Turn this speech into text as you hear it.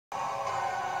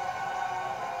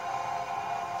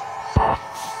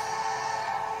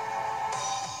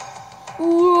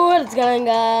What's going on,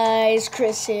 guys?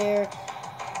 Chris here.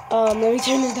 Let me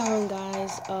turn this down,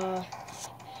 guys.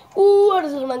 What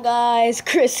is going on, guys?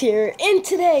 Chris here, and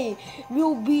today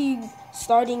we'll be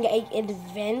starting an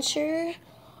adventure.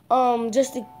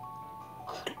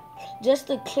 Just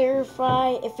to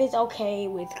clarify, if it's okay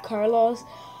with Carlos,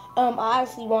 I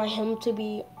actually want him to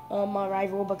be my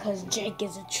rival because Jake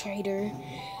is a traitor.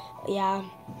 Yeah.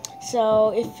 So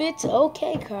if it's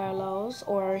okay, Carlos,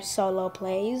 or solo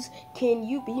plays, can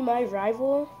you be my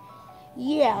rival?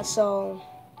 Yeah. So,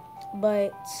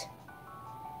 but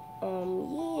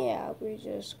yeah, we're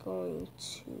just going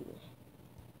to.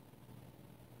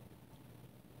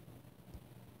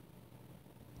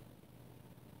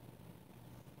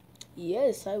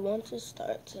 Yes, I want to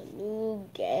start a new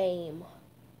game.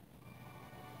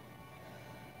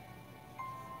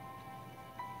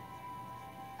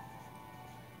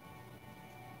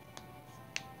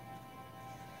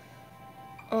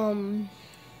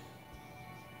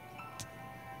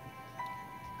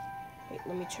 Wait,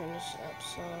 let me turn this up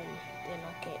some, then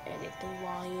I can edit the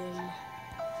volume.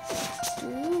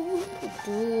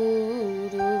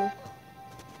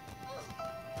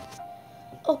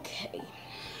 Okay.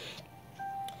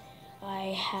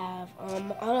 I have,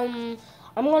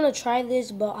 I'm gonna try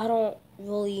this, but I don't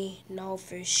really know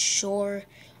for sure.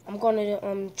 I'm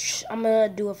gonna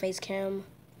do a face cam.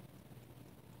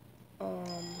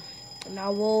 And I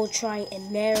will try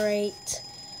and narrate.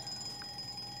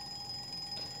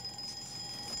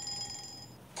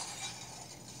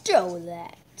 Do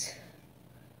that.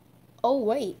 Oh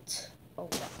wait. Oh,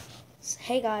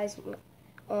 hey guys. Here,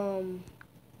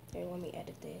 let me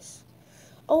edit this.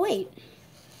 Oh wait.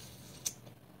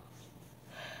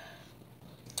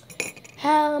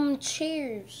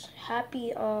 Cheers.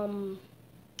 Happy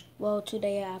well,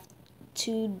 today I have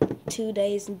two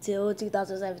days until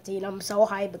 2017. I'm so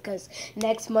hyped because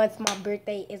next month my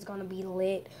birthday is gonna be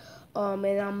lit. And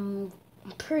I'm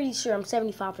pretty sure, I'm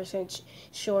 75%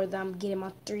 sure that I'm getting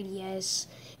my 3DS.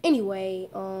 Anyway,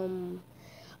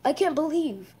 I can't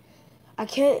believe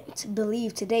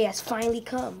today has finally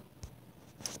come.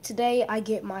 Today I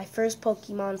get my first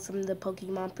Pokemon from the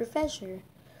Pokemon Professor.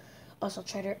 Also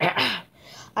trader.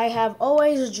 I have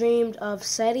always dreamed of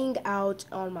setting out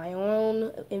on my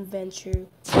own adventure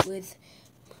with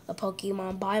a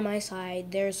Pokemon by my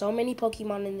side. There are so many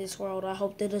Pokemon in this world. I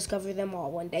hope to discover them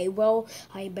all one day. Well,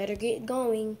 I better get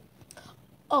going.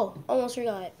 Oh, almost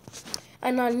forgot.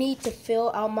 And I need to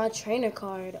fill out my trainer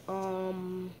card.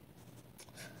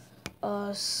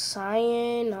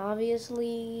 Cyan,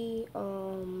 obviously.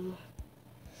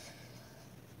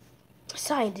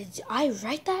 Cyan, did I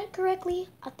write that correctly?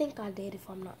 I think I did, if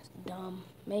I'm not dumb.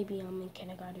 Maybe I'm in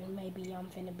kindergarten. Maybe I'm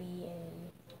finna be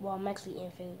in, well, I'm actually in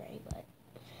 5th grade, but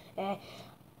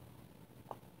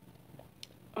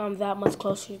I'm that much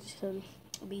closer to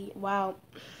be, wow.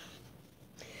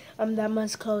 I'm that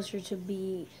much closer to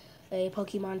be a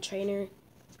Pokemon trainer.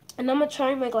 And I'm gonna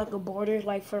try and make like a border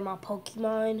like for my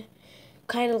Pokemon.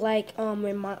 Kind of like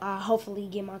in my, hopefully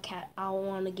get my I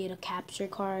want to get a capture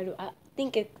card. I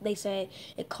think they said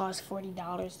it costs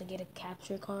 $40 to get a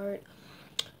capture card.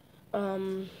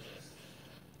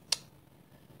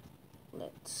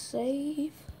 Let's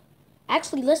save.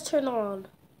 Actually, let's turn on.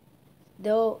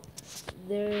 Though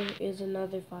there is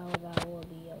another file that will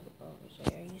be over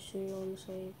there. Are you sure you want to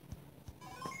save?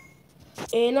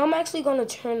 And I'm actually gonna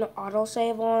turn the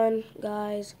autosave on,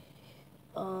 guys.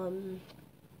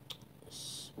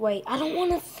 Wait, I don't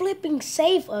want to flipping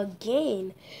save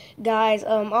again. Guys,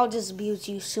 I'll just be with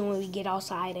you soon when we get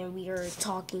outside and we are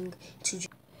talking to...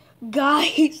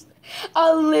 Guys,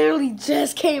 I literally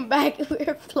just came back and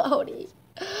we're floating.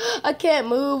 I can't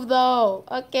move, though.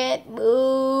 I can't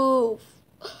move.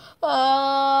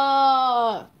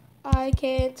 I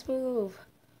can't move.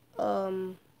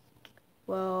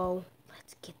 Well,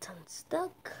 let's get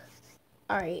unstuck.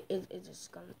 Alright, it's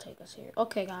just gonna take us here.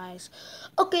 Okay, guys.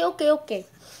 Okay.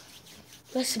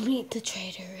 Let's meet the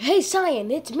trader. Hey, Cyan,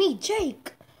 it's me,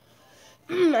 Jake.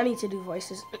 I need to do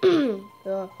voices.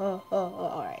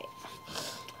 Alright.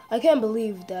 I can't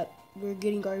believe that we're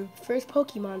getting our first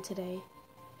Pokemon today.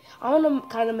 I want to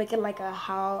kind of make it like a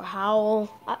howl.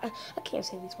 I can't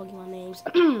say these Pokemon names.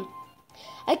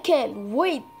 I can't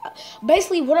wait.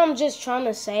 Basically, what I'm just trying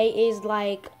to say is,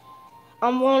 like,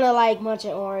 I'm gonna like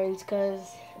Munchkin Orange because,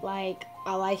 like,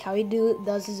 I like how he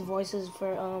does his voices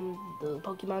for the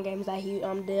Pokemon games that he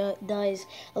does.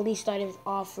 At least starting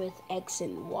off with X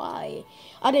and Y.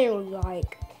 I didn't really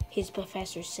like his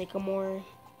Professor Sycamore.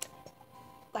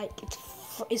 Like,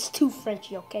 it's too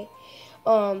Frenchy, okay?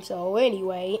 So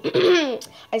anyway,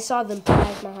 I saw them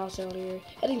pass my house earlier,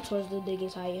 heading towards the digging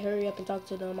site. Hurry up and talk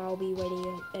to them. I'll be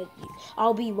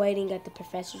waiting at the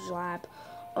professor's lab.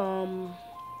 A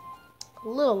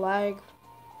little lag.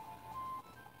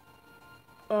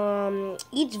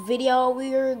 Each video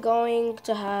we're going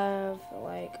to have,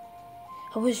 like,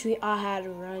 I wish I had it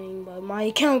running, but my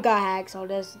account got hacked, so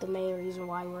that's the main reason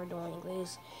why we're doing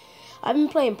this. I've been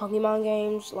playing Pokemon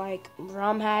games, like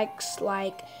ROM hacks,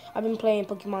 like I've been playing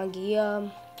Pokemon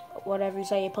Gia, whatever you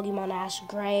say, Pokemon Ash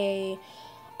Gray.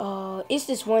 It's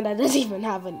this one that doesn't even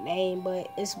have a name, but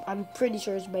I'm pretty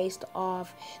sure it's based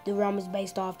off, the ROM is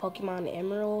based off Pokemon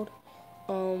Emerald.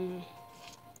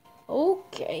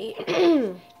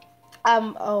 Okay.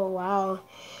 Oh wow.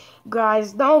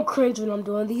 Guys, don't cringe when I'm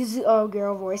doing these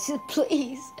girl voices,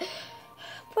 please.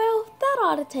 Well, that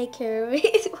ought to take care of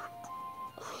it.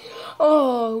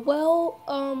 Oh, well,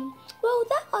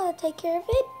 that ought to take care of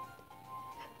it.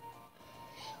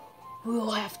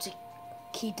 We'll have to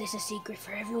keep this a secret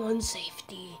for everyone's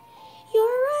safety. You're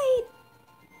right.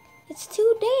 It's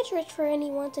too dangerous for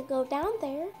anyone to go down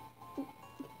there.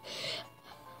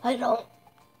 I don't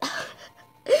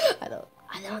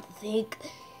think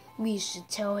we should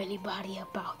tell anybody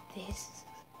about this.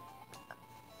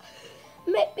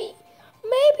 Maybe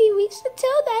we should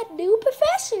tell that new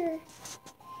professor.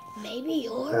 Maybe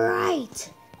you're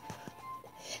right.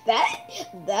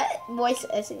 That voice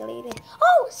escalated.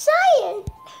 Oh, Cyan!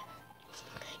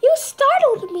 You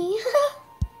startled me.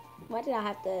 Why did I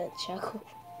have to chuckle?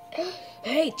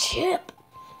 Hey, Chip.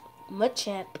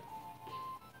 Machamp.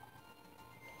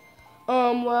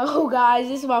 Well, guys,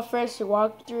 this is my first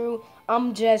walkthrough.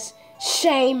 I'm just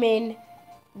shaming.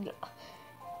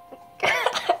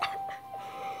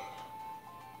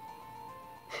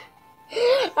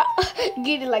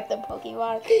 Get it like the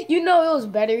Pokemon. You know, it was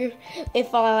better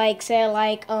if I like said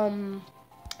like I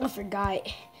forgot.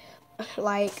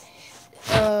 Like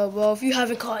well, if you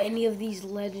haven't caught any of these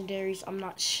legendaries, I'm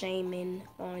not shaming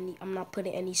on you. I'm not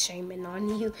putting any shaming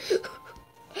on you.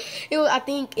 I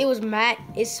think it was Matt.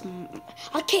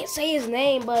 I can't say his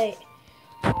name, but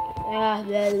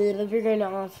we're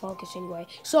gonna focus anyway.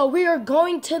 So we are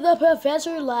going to the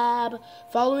professor lab,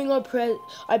 following our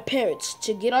parents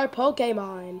to get our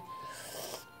Pokemon.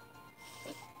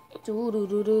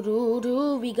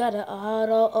 We gotta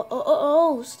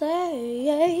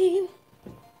stay.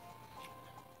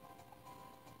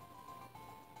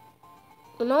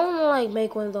 And I wanna like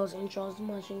make one of those intros,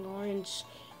 munching orange.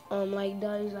 Like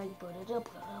that is like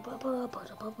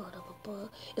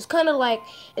it's kind of like,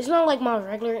 it's not like my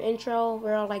regular intro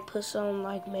where I like put some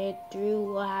like mid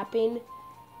through what happened.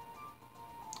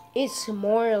 It's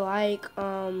more like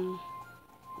kind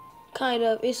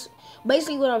of, it's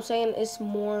basically what I'm saying. It's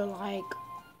more like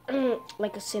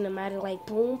like a cinematic, like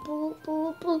boom boom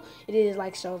boom boom. It is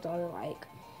like shows on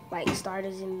like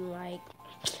starters and like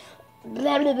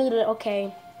blah, blah, blah, blah.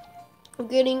 Okay. I'm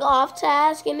getting off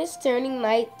task and it's turning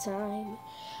nighttime.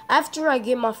 After I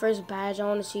get my first badge, I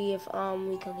want to see if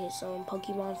we can get some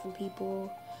Pokemon from people.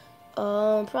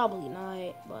 Probably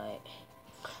not, but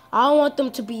I don't want them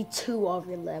to be too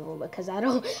over level because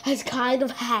it's kind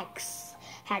of hacks.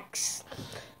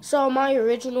 So my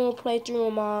original playthrough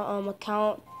on my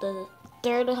account, the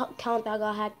third account that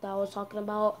got hacked that I was talking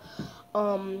about,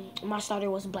 my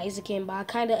starter was Blaziken, but I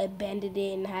kind of abandoned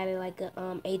it and had it like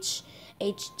a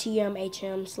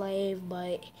HM slave.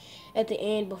 But at the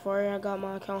end, before I got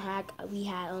my account hacked, we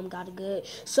had got it good.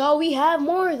 So we have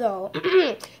more though.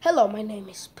 Hello, my name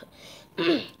is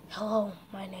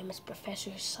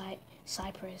Professor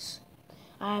Cypress.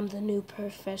 I am the new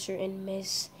professor in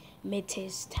Miss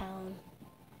Mittis Town.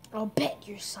 I'll bet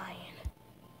you're Cyan.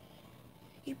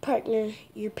 Your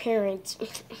parents.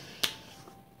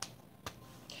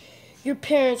 Your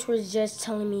parents were just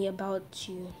telling me about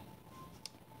you.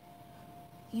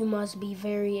 You must be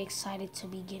very excited to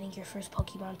be getting your first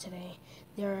Pokemon today.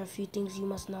 There are a few things you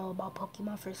must know about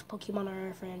Pokemon. First, Pokemon are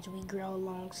our friends. We grow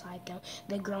alongside them.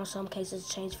 They grow in some cases,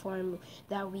 change form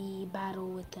that we battle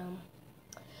with them.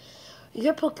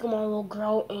 Your Pokemon will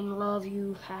grow and love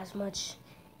you as much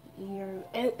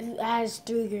as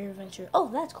through your adventure. Oh,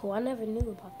 that's cool. I never knew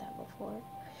about that before.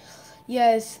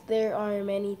 Yes, there are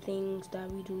many things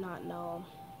that we do not know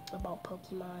about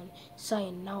Pokemon.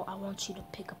 Saying no, I want you to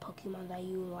pick a Pokemon that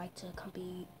you would like to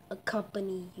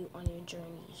accompany you on your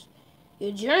journeys.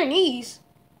 Your journeys?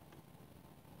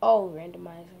 Oh,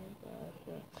 randomizer.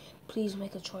 Please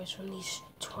make a choice from these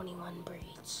 21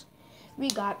 breeds. We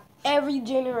got every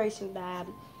generation tab.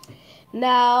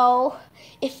 Now,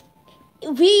 if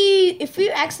we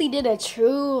actually did a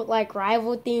true like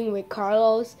rival thing with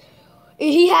Carlos,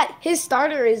 his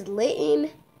starter is Litton,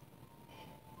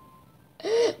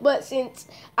 but since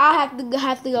I have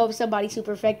to go with somebody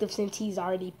super effective since he's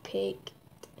already picked.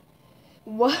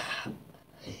 What?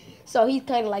 So he's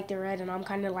kind of like the red, and I'm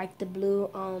kind of like the blue.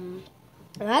 And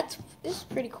it's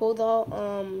pretty cool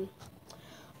though.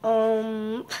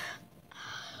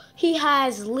 He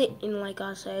has Litton, like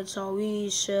I said, so we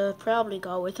should probably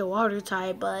go with the water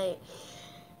type, but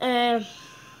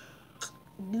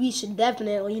we should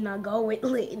definitely not go with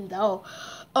Litton though.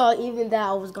 Even though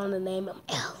I was gonna name him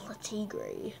El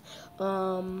Tigre.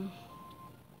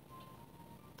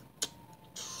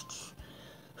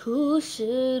 Who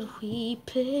should we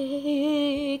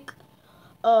pick?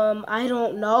 I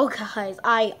don't know, guys.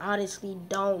 I honestly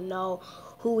don't know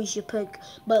who we should pick.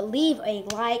 But leave a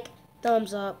like,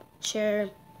 thumbs up, share.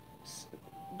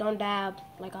 Don't dab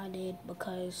like I did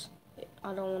because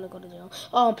I don't want to go to jail.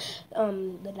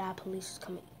 The dab police is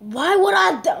coming. Why would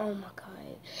I? Oh my god.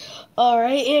 All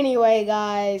right. Anyway,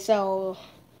 guys. So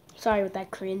sorry with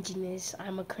that cringiness.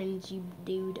 I'm a cringy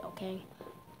dude. Okay.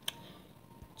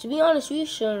 To be honest, we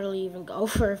shouldn't really even go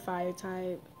for a fire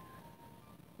type.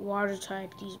 Water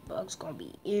type, these bugs gonna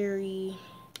be eerie.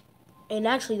 And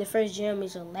actually, the first gym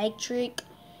is electric.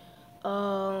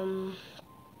 I'm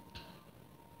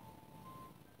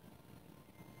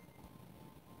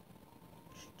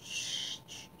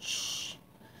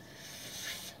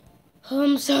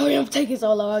sorry I'm taking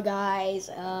so long,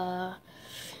 guys.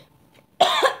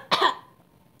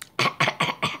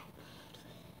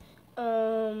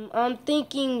 I'm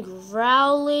thinking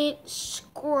Growlithe,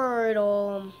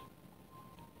 Squirtle.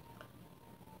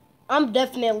 I'm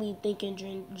definitely thinking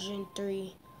Gen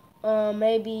 3.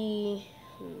 Maybe.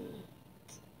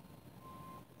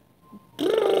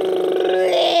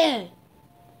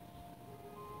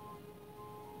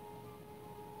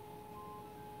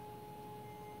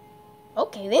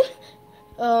 Okay then.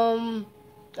 I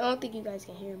don't think you guys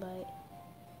can hear, but.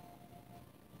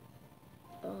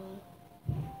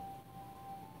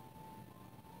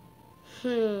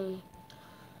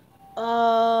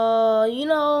 You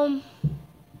know,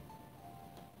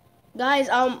 guys,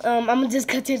 I'm gonna just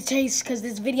cut to the chase because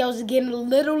this video is getting a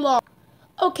little long.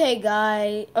 Okay,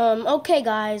 guys.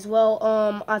 Well,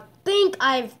 I think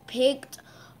I've picked.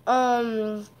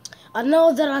 I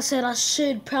know that I said I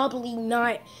should probably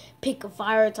not pick a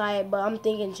fire type, but I'm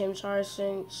thinking Chimchar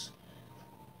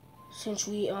since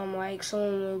we like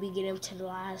soon when we get into the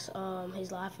last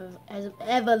his life of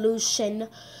evolution,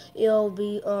 it'll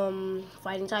be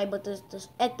fighting type, but this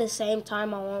at the same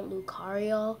time I want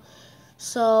Lucario,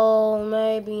 so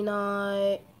maybe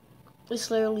not.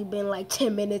 It's literally been like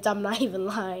 10 minutes, I'm not even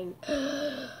lying.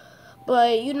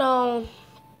 But you know,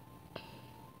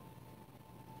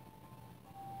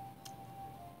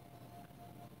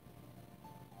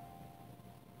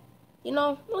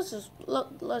 let's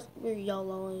we're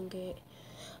YOLOing it.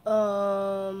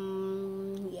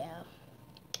 Yeah.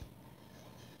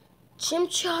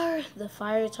 Chimchar, the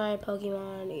fire type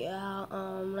Pokemon, yeah,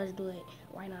 let's do it.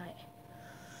 Why not?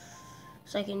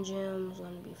 Second gym is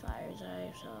gonna be fire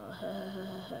type, so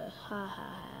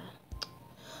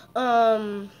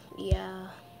yeah.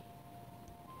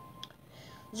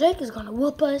 Jake is gonna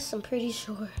whoop us, I'm pretty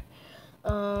sure.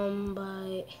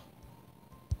 But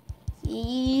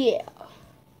yeah.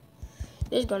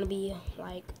 This is gonna be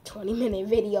like 20-minute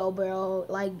video, bro.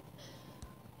 Like,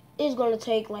 it's gonna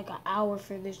take like an hour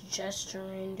for this gesture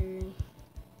render.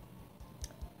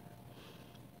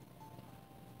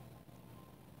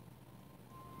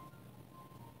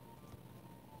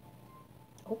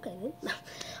 Okay.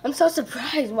 I'm so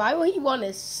surprised. Why would he want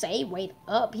to say wait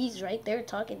up? He's right there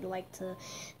talking like to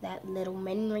that little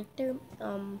man right there.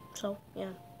 So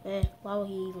yeah. Why would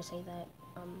he even say that?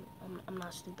 I'm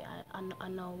not stupid. I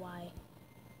know why.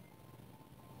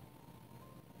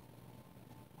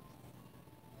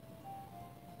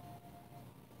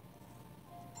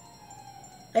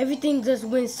 Everything just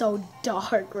went so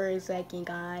dark for a second,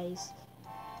 guys.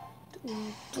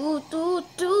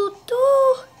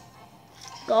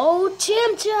 Go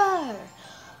Chimchar!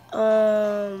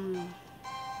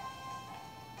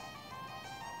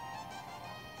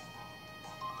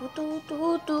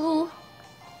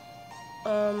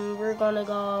 We're gonna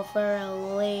go for a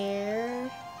lair.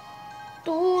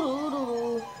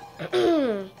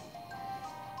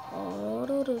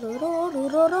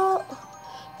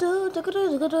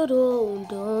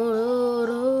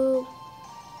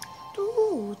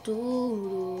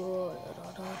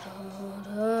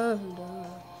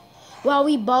 Well,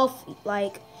 we both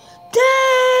like,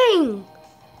 dang,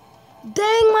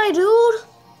 my dude.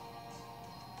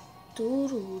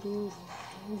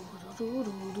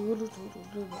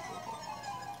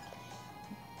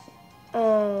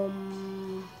 Do,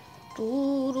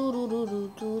 do, do, do,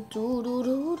 do, do, do, do,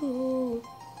 do, do.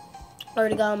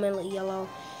 Already got him in yellow.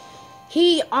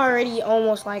 He already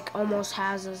almost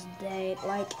has us dead.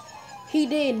 Like, he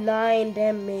did 9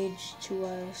 damage to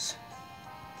us.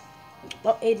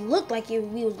 Well, it looked like we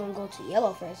was gonna go to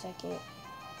yellow for a second.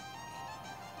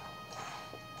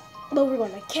 But we're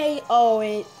gonna KO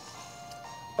it.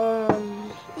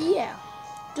 Yeah.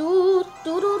 Do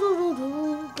do do do do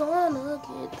do. Gonna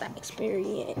get that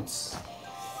experience.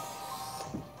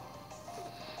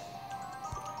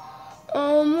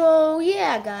 Well,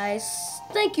 yeah, guys.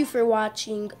 Thank you for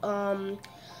watching.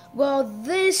 Well,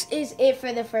 this is it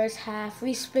for the first half.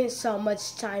 We spent so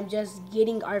much time just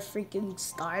getting our freaking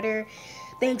starter,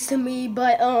 thanks to me.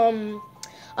 But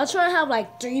I'll try to have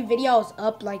like 3 videos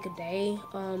up like a day.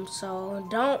 So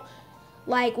don't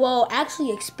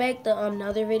actually expect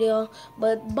another video.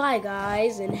 But bye,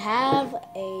 guys, and have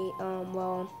a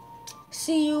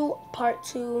see you part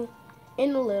 2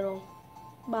 in a little.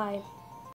 Bye.